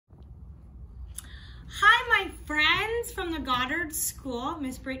Hi, my friends from the Goddard School.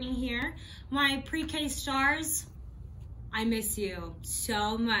 Miss Brittany here. My pre-K stars, I miss you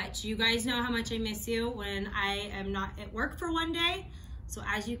so much. You guys know how much I miss you when I am not at work for one day. So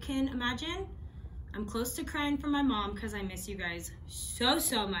as you can imagine, I'm close to crying for my mom because I miss you guys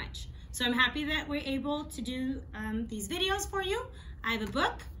so much. So I'm happy that we're able to do these videos for you. I have a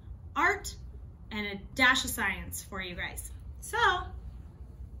book, art, and a dash of science for you guys. So,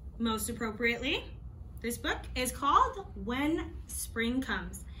 most appropriately, this book is called When Spring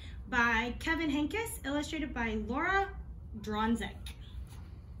Comes by Kevin Henkes, illustrated by Laura Dronzek.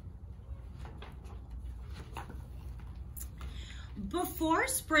 Before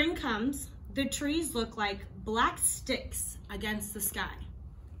spring comes, the trees look like black sticks against the sky.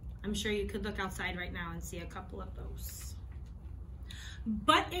 I'm sure you could look outside right now and see a couple of those.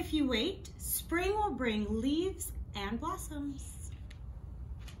 But if you wait, spring will bring leaves and blossoms.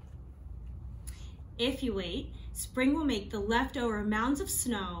 If you wait, spring will make the leftover mounds of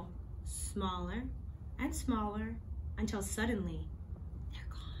snow smaller and smaller until suddenly they're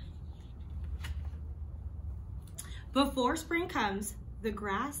gone. Before spring comes, the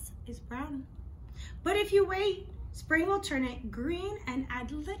grass is brown. But if you wait, spring will turn it green and add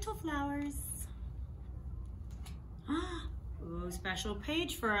little flowers. Ooh, special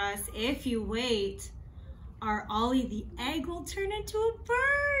page for us. If you wait, our Ollie the egg will turn into a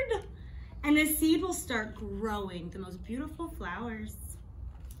bird. And the seed will start growing the most beautiful flowers.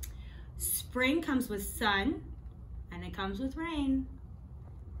 Spring comes with sun, and it comes with rain,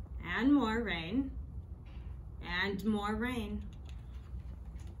 and more rain, and more rain.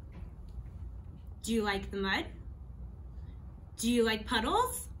 Do you like the mud? Do you like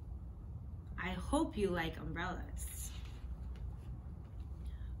puddles? I hope you like umbrellas.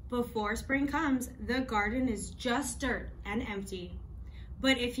 Before spring comes, the garden is just dirt and empty.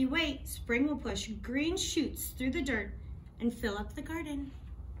 But if you wait, spring will push green shoots through the dirt and fill up the garden.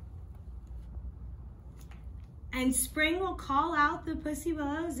 And spring will call out the pussy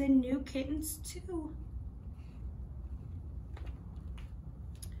willows and new kittens too.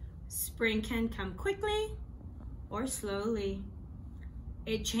 Spring can come quickly or slowly.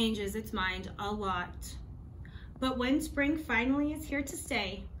 It changes its mind a lot. But when spring finally is here to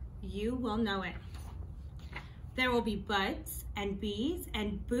stay, you will know it. There will be buds and bees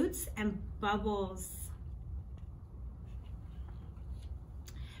and boots and bubbles.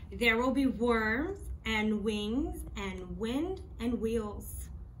 There will be worms and wings and wind and wheels.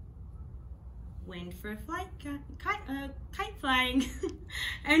 Wind for flight, kite flying,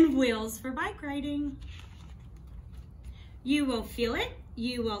 and wheels for bike riding. You will feel it,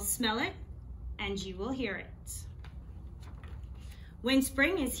 you will smell it, and you will hear it. When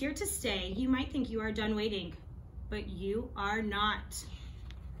spring is here to stay, you might think you are done waiting. But you are not.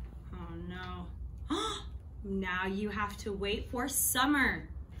 Oh no. Now you have to wait for summer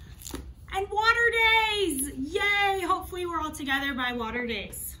and water days. Yay, hopefully we're all together by water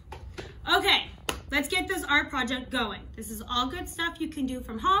days. Okay, let's get this art project going. This is all good stuff you can do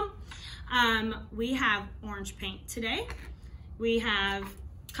from home. We have orange paint today. We have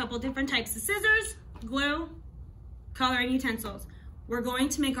a couple different types of scissors, glue, coloring utensils. We're going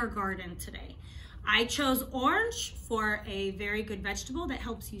to make our garden today. I chose orange for a very good vegetable that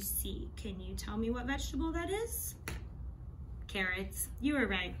helps you see. Can you tell me what vegetable that is? Carrots. You were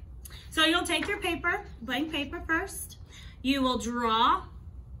right. So you'll take your paper, blank paper first. You will draw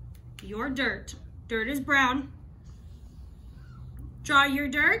your dirt. Dirt is brown. Draw your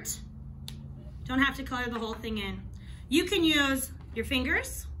dirt. Don't have to color the whole thing in. You can use your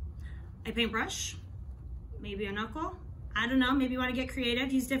fingers, a paintbrush, maybe a knuckle. I don't know, maybe you want to get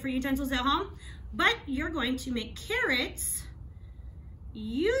creative, use different utensils at home. But you're going to make carrots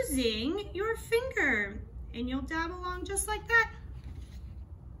using your finger, and you'll dab along just like that.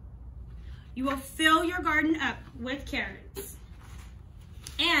 You will fill your garden up with carrots.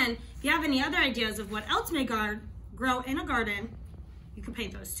 And if you have any other ideas of what else may grow in a garden, you can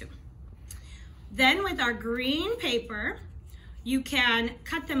paint those too. Then with our green paper, you can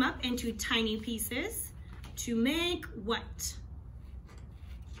cut them up into tiny pieces to make what?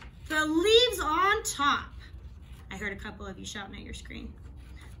 The leaves on top. I heard a couple of you shouting at your screen.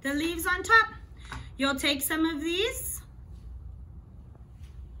 The leaves on top. You'll take some of these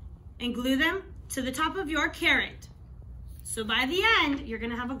and glue them to the top of your carrot. So by the end, you're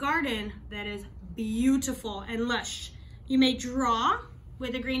gonna have a garden that is beautiful and lush. You may draw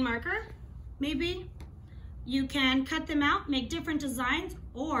with a green marker, maybe. You can cut them out, make different designs,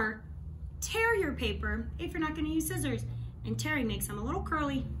 or tear your paper if you're not gonna use scissors. And tearing makes them a little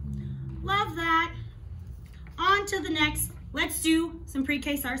curly. Love that. On to the next. Let's do some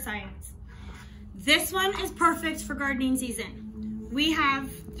pre-K science. This one is perfect for gardening season. We have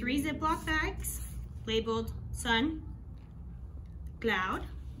 3 Ziploc bags labeled sun, cloud,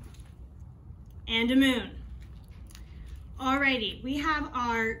 and a moon. Alrighty, we have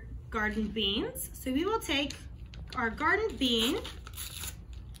our garden beans. So we will take our garden bean,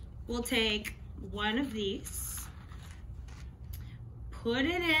 we'll take one of these, put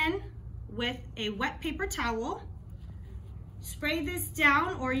it in with a wet paper towel, spray this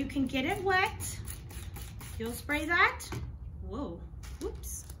down, or you can get it wet. You'll spray that, whoa,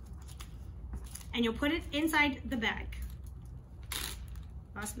 whoops, and you'll put it inside the bag.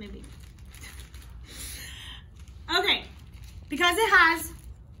 Lost my bean. Okay, because it has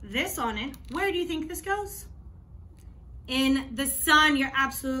this on it, where do you think this goes? In the sun. You're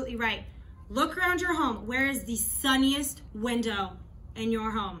absolutely right. Look around your home. Where is the sunniest window in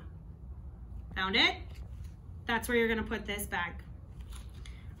your home? Found it? That's where you're gonna put this bag.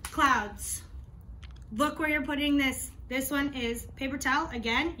 Clouds. Look where you're putting this. This one is paper towel.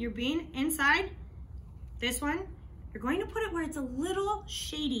 Again, your bean inside. This one, you're going to put it where it's a little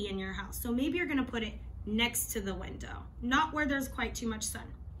shady in your house. So maybe you're gonna put it next to the window, not where there's quite too much sun.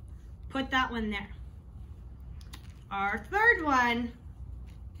 Put that one there. Our third one,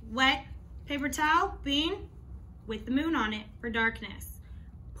 wet paper towel, bean with the moon on it for darkness.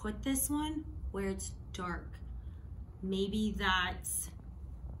 Put this one where it's dark. Maybe that's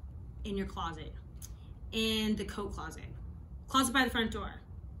in your closet, in the coat closet, closet by the front door,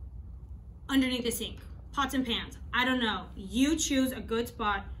 underneath the sink, pots and pans. I don't know. You choose a good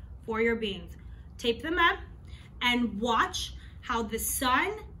spot for your beans. Tape them up and watch how the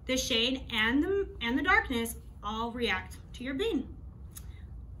sun, the shade, and the darkness all react to your bean.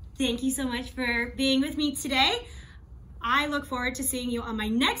 Thank you so much for being with me today. I look forward to seeing you on my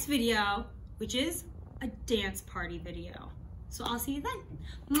next video, which is a dance party video. So I'll see you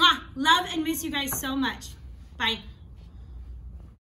then. Mwah! Love and miss you guys so much. Bye.